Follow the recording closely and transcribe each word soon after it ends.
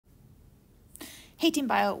Hey Team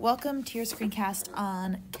Bio, welcome to your screencast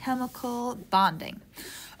on chemical bonding.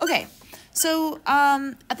 Okay, so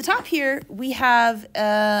at the top here we have,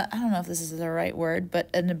 I don't know if this is the right word, but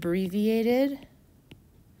an abbreviated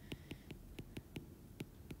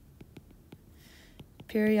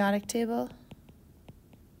periodic table.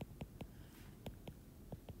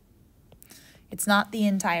 It's not the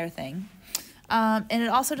entire thing. And it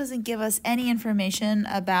also doesn't give us any information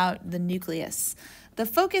about the nucleus. The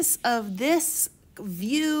focus of this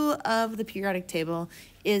view of the periodic table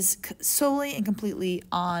is solely and completely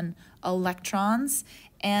on electrons,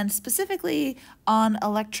 and specifically on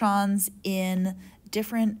electrons in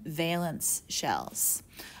different valence shells.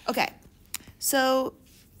 Okay, so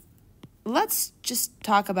let's just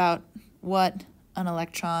talk about what an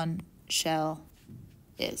electron shell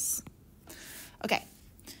is. Okay,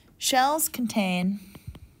 shells contain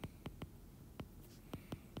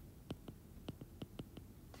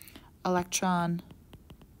electron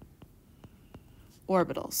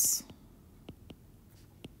orbitals.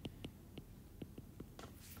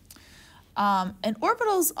 And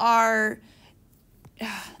orbitals are,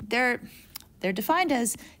 they're defined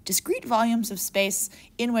as discrete volumes of space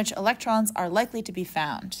in which electrons are likely to be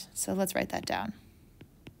found. So let's write that down.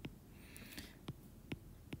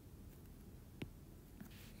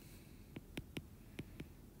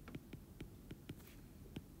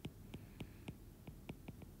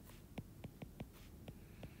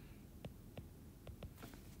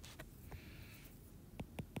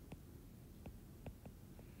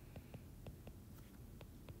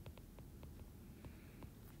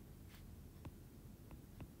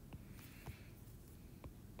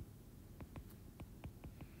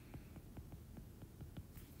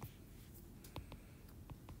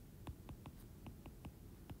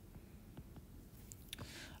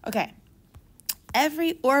 Okay,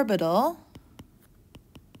 every orbital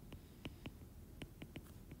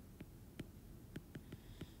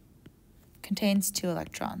contains 2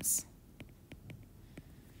 electrons.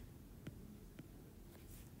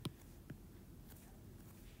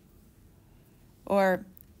 Or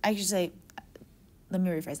I should say, let me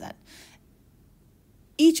rephrase that.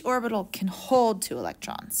 Each orbital can hold 2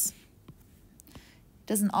 electrons. It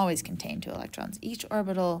doesn't always contain 2 electrons. Each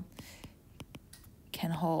orbital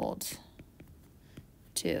can hold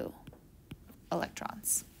 2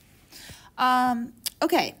 electrons.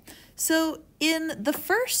 Okay, so in the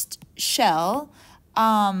first shell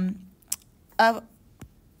in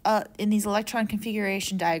these electron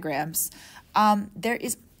configuration diagrams, there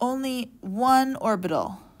is only 1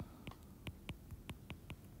 orbital.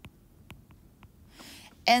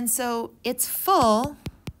 And so it's full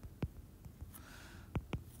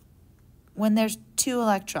when there's 2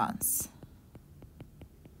 electrons.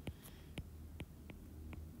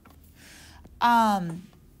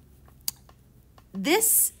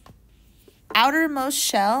 This outermost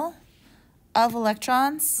shell of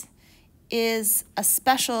electrons is a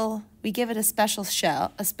special, we give it a special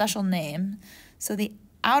shell, a special name. So the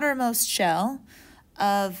outermost shell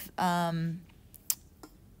of,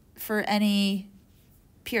 for any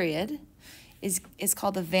period is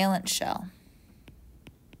called the valence shell.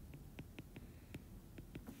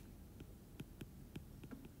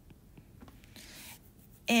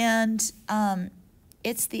 And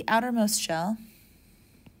it's the outermost shell.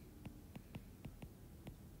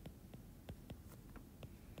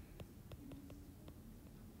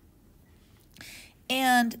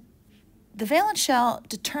 And the valence shell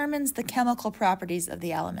determines the chemical properties of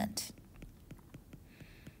the element.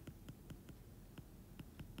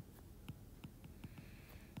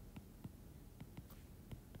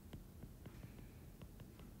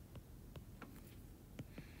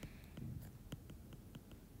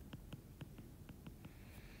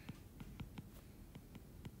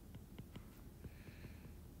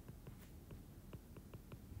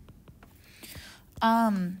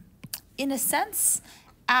 In a sense,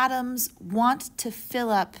 atoms want to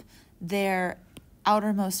fill up their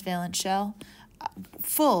outermost valence shell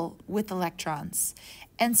full with electrons.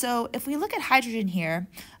 And so if we look at hydrogen here,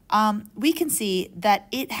 we can see that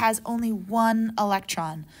it has only 1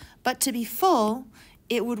 electron, but to be full,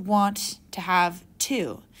 it would want to have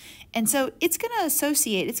 2. And so it's going to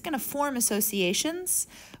associate, it's going to form associations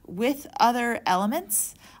with other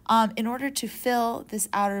elements in order to fill this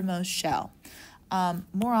outermost shell.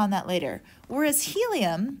 More on that later. Whereas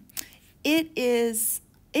helium, it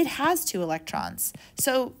has 2 electrons.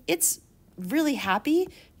 So it's really happy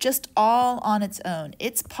just all on its own.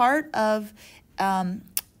 It's part of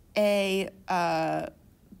a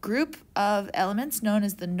group of elements known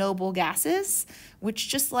as the noble gases, which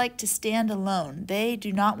just like to stand alone. They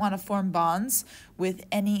do not want to form bonds with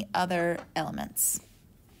any other elements.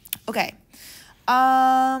 Okay,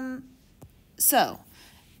 so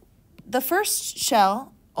the first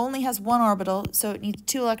shell only has one orbital, so it needs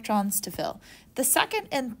 2 electrons to fill. The second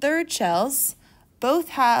and third shells both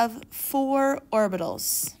have 4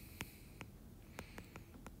 orbitals.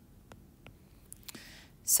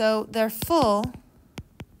 So they're full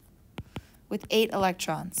with 8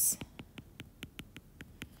 electrons.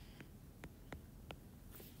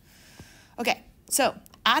 Okay, so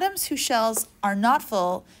atoms whose shells are not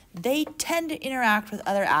full, they tend to interact with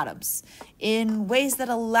other atoms in ways that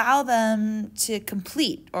allow them to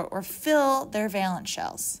complete or fill their valence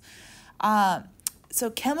shells. So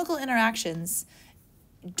chemical interactions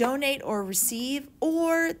donate or receive,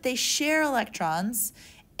 or they share electrons,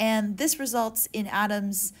 and this results in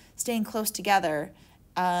atoms staying close together.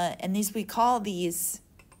 And we call these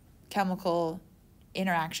chemical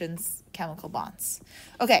interactions chemical bonds.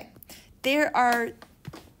 Okay, there are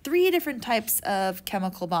 3 different types of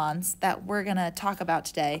chemical bonds that we're going to talk about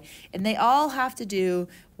today, and they all have to do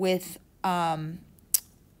with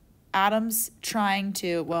atoms trying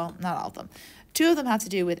to, well, not all of them. 2 of them have to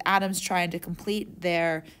do with atoms trying to complete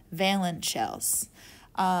their valence shells.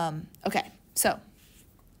 Okay, so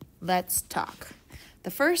let's talk.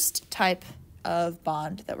 The first type of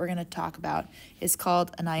bond that we're going to talk about is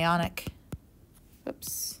called an ionic,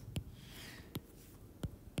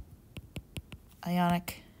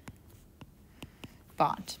 ionic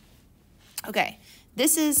bond. Okay,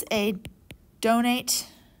 this is a donate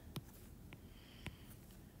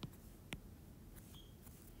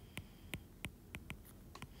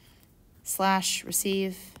 /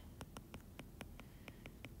 receive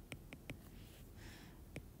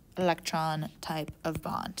electron type of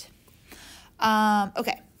bond.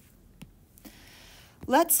 Okay,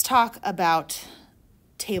 let's talk about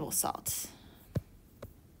table salt.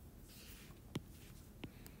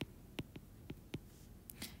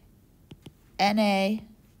 NaCl.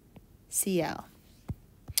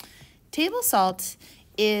 Table salt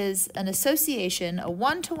is an association, a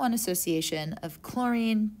 1-to-1 association of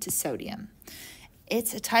chlorine to sodium.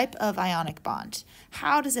 It's a type of ionic bond.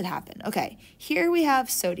 How does it happen? Okay, here we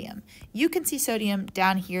have sodium. You can see sodium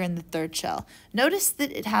down here in the third shell. Notice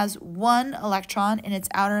that it has 1 electron in its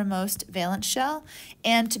outermost valence shell,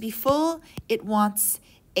 and to be full, it wants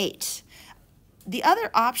 8. The other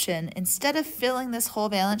option, instead of filling this whole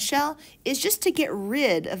valence shell, is just to get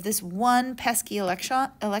rid of this 1 pesky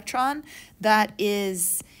electron that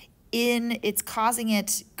is it's causing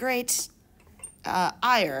it great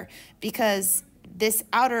ire, because this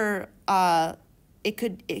outer, it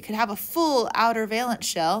could have a full outer valence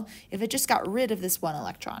shell if it just got rid of this 1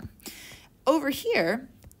 electron. Over here,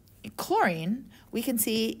 chlorine, we can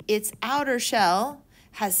see its outer shell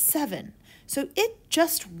has 7. So it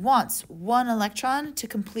just wants 1 electron to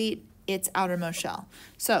complete its outermost shell.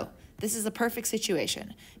 So this is a perfect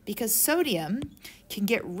situation because sodium can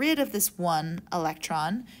get rid of this 1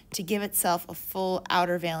 electron to give itself a full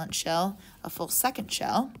outer valence shell, a full second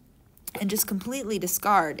shell, and just completely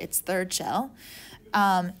discard its third shell.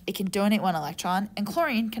 It can donate 1 electron, and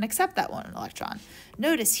chlorine can accept that 1 electron.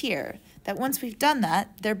 Notice here that once we've done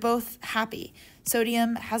that, they're both happy.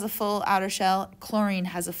 Sodium has a full outer shell, chlorine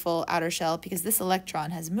has a full outer shell because this electron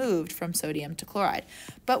has moved from sodium to chloride.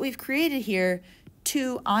 But we've created here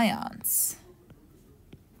 2 ions.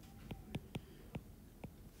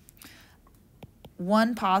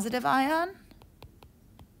 1 positive ion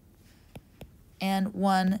and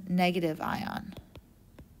 1 negative ion.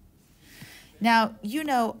 Now, you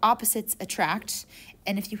know opposites attract,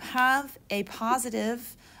 and if you have a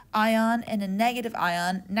positive ion and a negative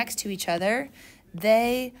ion next to each other,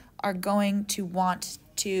 they are going to want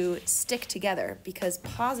to stick together because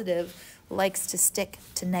positive likes to stick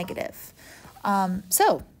to negative.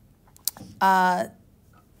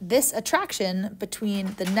 This attraction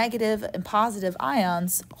between the negative and positive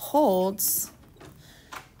ions holds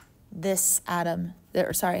this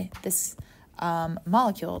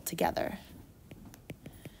molecule together.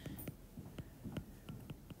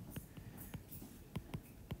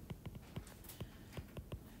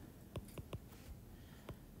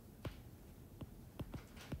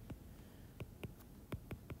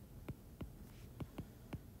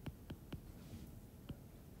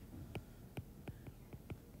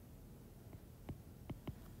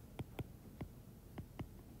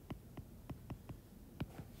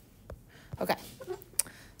 Okay,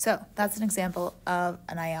 so that's an example of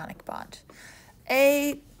an ionic bond.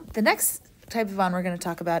 The next type of bond we're going to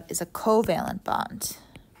talk about is a covalent bond.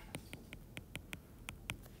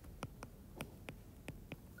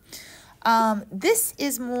 This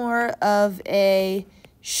is more of a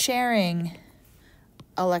sharing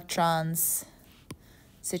electrons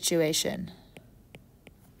situation.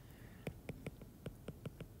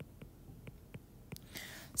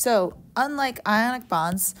 So unlike ionic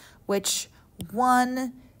bonds, which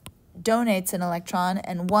one donates an electron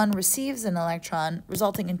and one receives an electron,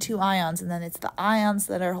 resulting in two ions, and then it's the ions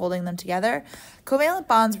that are holding them together, covalent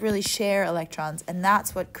bonds really share electrons, and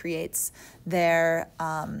that's what creates their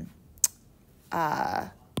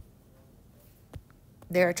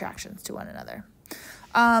attractions to one another.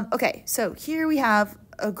 Okay, so here we have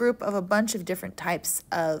a group of a bunch of different types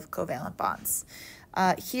of covalent bonds.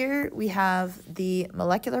 Here we have the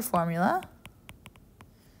molecular formula.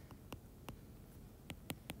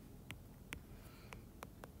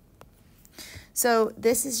 So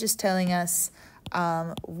this is just telling us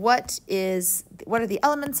what are the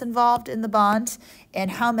elements involved in the bond and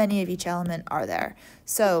how many of each element are there.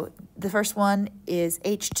 So the first one is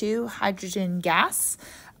H2, hydrogen gas.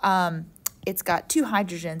 It's got two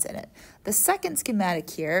hydrogens in it. The second schematic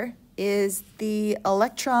here is the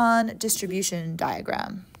electron distribution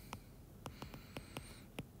diagram.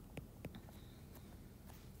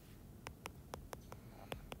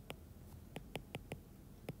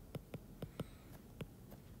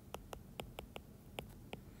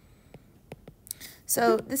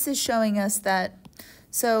 So this is showing us that,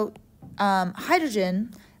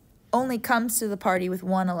 hydrogen only comes to the party with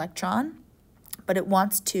one electron, but it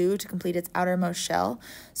wants two to complete its outermost shell.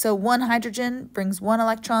 So one hydrogen brings one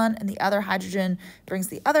electron and the other hydrogen brings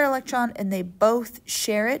the other electron, and they both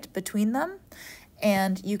share it between them.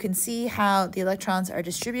 And you can see how the electrons are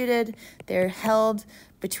distributed. They're held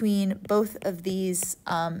between both of these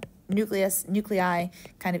nuclei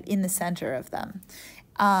kind of in the center of them.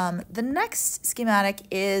 The next schematic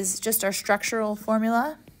is just our structural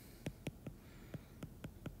formula.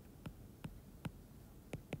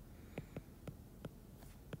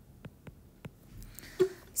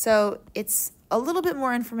 So it's a little bit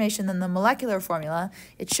more information than the molecular formula.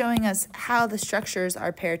 It's showing us how the structures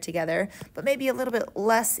are paired together, but maybe a little bit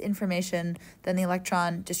less information than the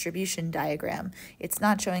electron distribution diagram. It's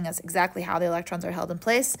not showing us exactly how the electrons are held in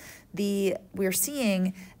place. We're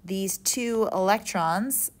seeing these two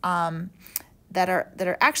electrons that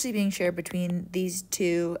are actually being shared between these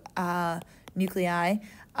two nuclei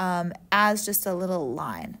as just a little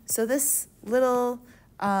line. So this little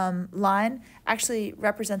line actually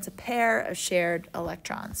represents a pair of shared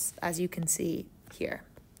electrons, as you can see here.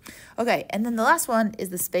 Okay, and then the last one is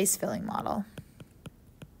the space filling model.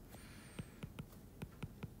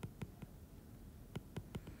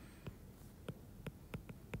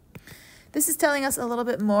 This is telling us a little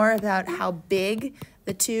bit more about how big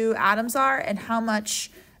the two atoms are and how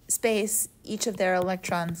much space each of their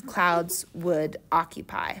electron clouds would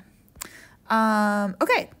occupy.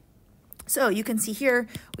 Okay. So you can see here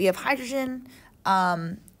we have hydrogen,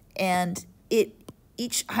 and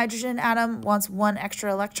each hydrogen atom wants one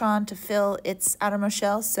extra electron to fill its outermost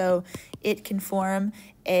shell, so it can form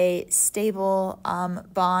a stable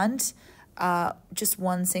bond, just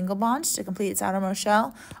one single bond to complete its outermost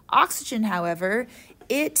shell. Oxygen, however,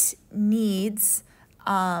 it needs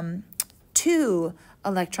two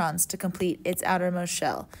electrons to complete its outermost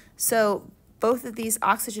shell. So both of these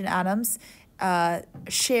oxygen atoms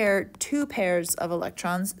share two pairs of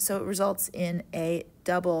electrons, so it results in a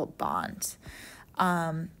double bond.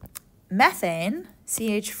 Methane,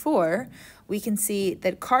 CH4, we can see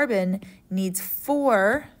that carbon needs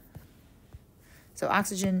four. So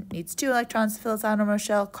oxygen needs two electrons to fill its outermost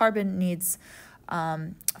shell. Carbon needs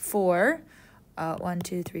four. 1,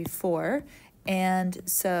 2, 3, 4. And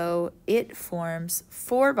so it forms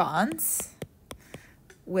four bonds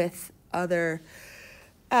with other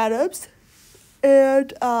atoms.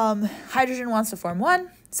 And hydrogen wants to form one,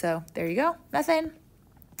 so there you go, methane.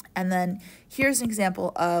 And then here's an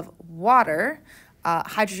example of water.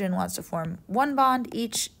 Hydrogen wants to form one bond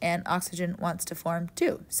each, and oxygen wants to form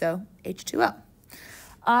two, so H2O.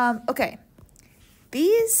 Okay,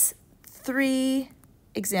 these three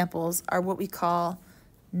examples are what we call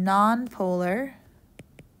nonpolar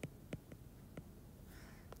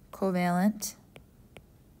covalent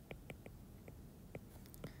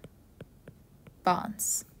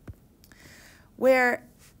bonds,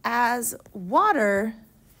 whereas water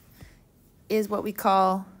is what we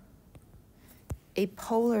call a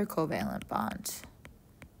polar covalent bond.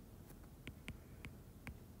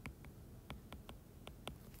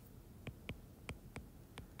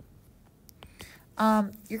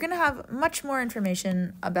 You're going to have much more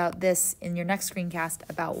information about this in your next screencast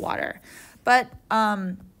about water. But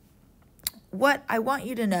what I want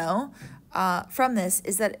you to know from this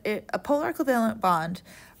is that a polar covalent bond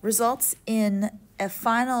results in a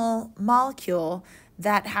final molecule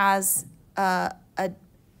that has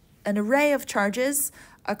an array of charges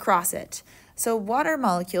across it. So water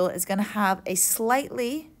molecule is going to have a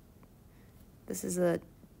slightly, this is a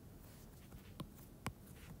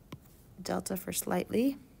delta for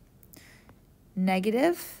slightly,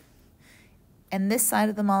 negative, and this side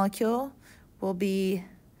of the molecule will be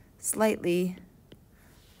slightly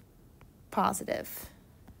positive.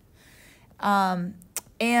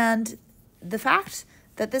 And the fact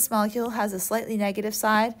that this molecule has a slightly negative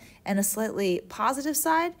side and a slightly positive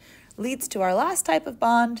side leads to our last type of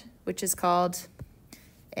bond, which is called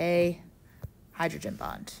a hydrogen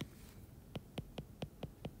bond.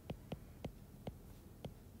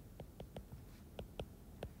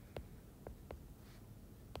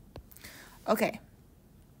 Okay,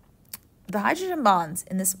 the hydrogen bonds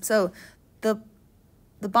in this, so the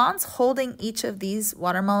bonds holding each of these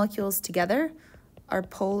water molecules together are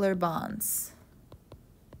polar bonds.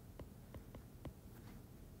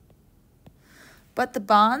 But the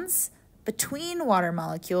bonds between water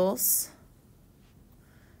molecules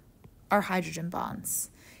are hydrogen bonds.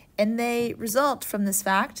 And they result from this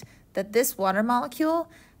fact that this water molecule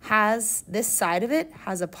has, this side of it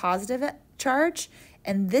has a positive charge,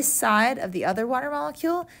 and this side of the other water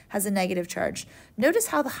molecule has a negative charge. Notice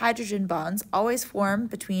how the hydrogen bonds always form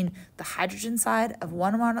between the hydrogen side of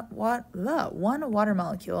one water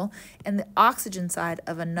molecule and the oxygen side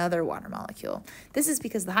of another water molecule. This is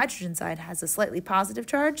because the hydrogen side has a slightly positive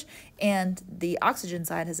charge and the oxygen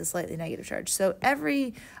side has a slightly negative charge. So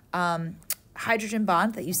every hydrogen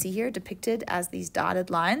bond that you see here depicted as these dotted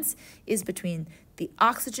lines is between the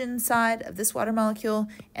oxygen side of this water molecule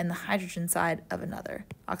and the hydrogen side of another.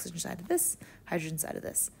 Oxygen side of this, hydrogen side of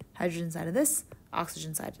this, hydrogen side of this,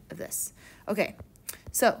 oxygen side of this. Okay,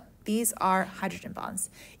 so these are hydrogen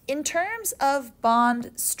bonds. In terms of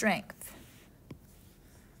bond strength,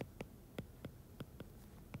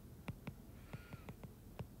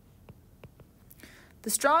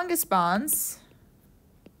 the strongest bonds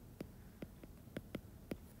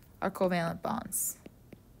are covalent bonds.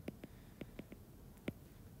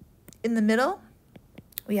 In the middle,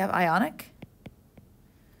 we have ionic.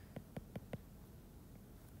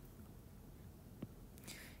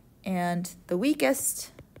 And the weakest,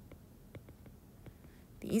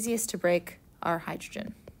 the easiest to break, are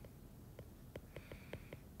hydrogen.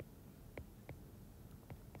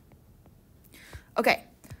 Okay,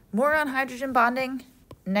 more on hydrogen bonding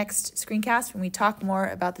next screencast when we talk more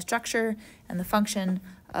about the structure and the function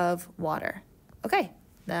of water. Okay,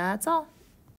 that's all.